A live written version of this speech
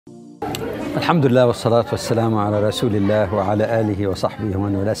Alhamdulillah wassalatu wassalamu ala Rasulillah wa ala alihi wa sahbihi wa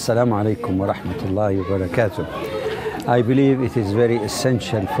man wala. Assalamu alaikum wa rahmatullahi wa barakatuh. I believe it is very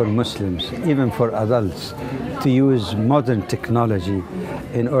essential for Muslims, even for adults, to use modern technology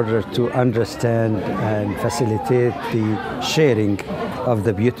in order to understand and facilitate the sharing of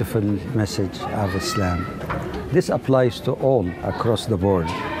the beautiful message of Islam. This applies to all across the board.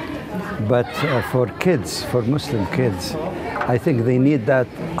 But for kids, for Muslim kids, I think they need that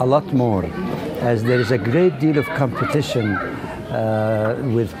a lot more, as there is a great deal of competition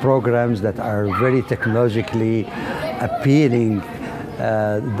with programs that are very technologically appealing,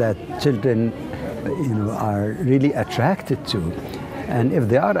 that children are really attracted to. And if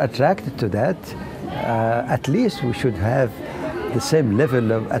they are attracted to that, at least we should have the same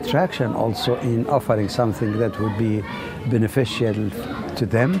level of attraction also in offering something that would be beneficial to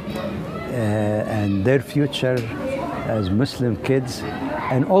them and their future as Muslim kids,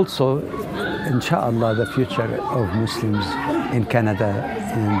 and also, inshallah, the future of Muslims in Canada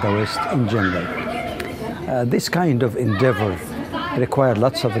and the West in general. This kind of endeavor requires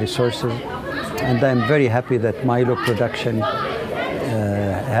lots of resources, and I'm very happy that Milo Production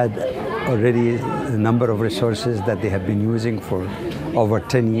had already a number of resources that they have been using for over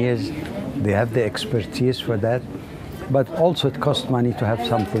 10 years. They have the expertise for that, but also it costs money to have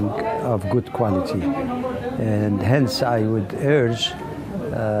something of good quality. And hence I would urge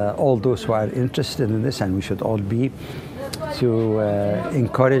all those who are interested in this, and we should all be, to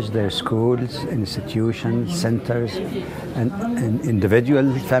encourage their schools, institutions, centers, and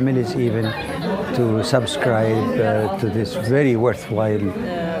individual families even, to subscribe to this very worthwhile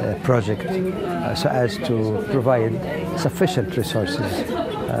project, so as to provide sufficient resources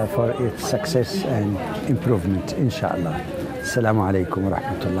for its success and improvement, inshallah. Assalamu alaikum wa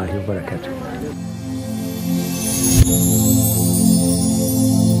rahmatullahi wa barakatuh.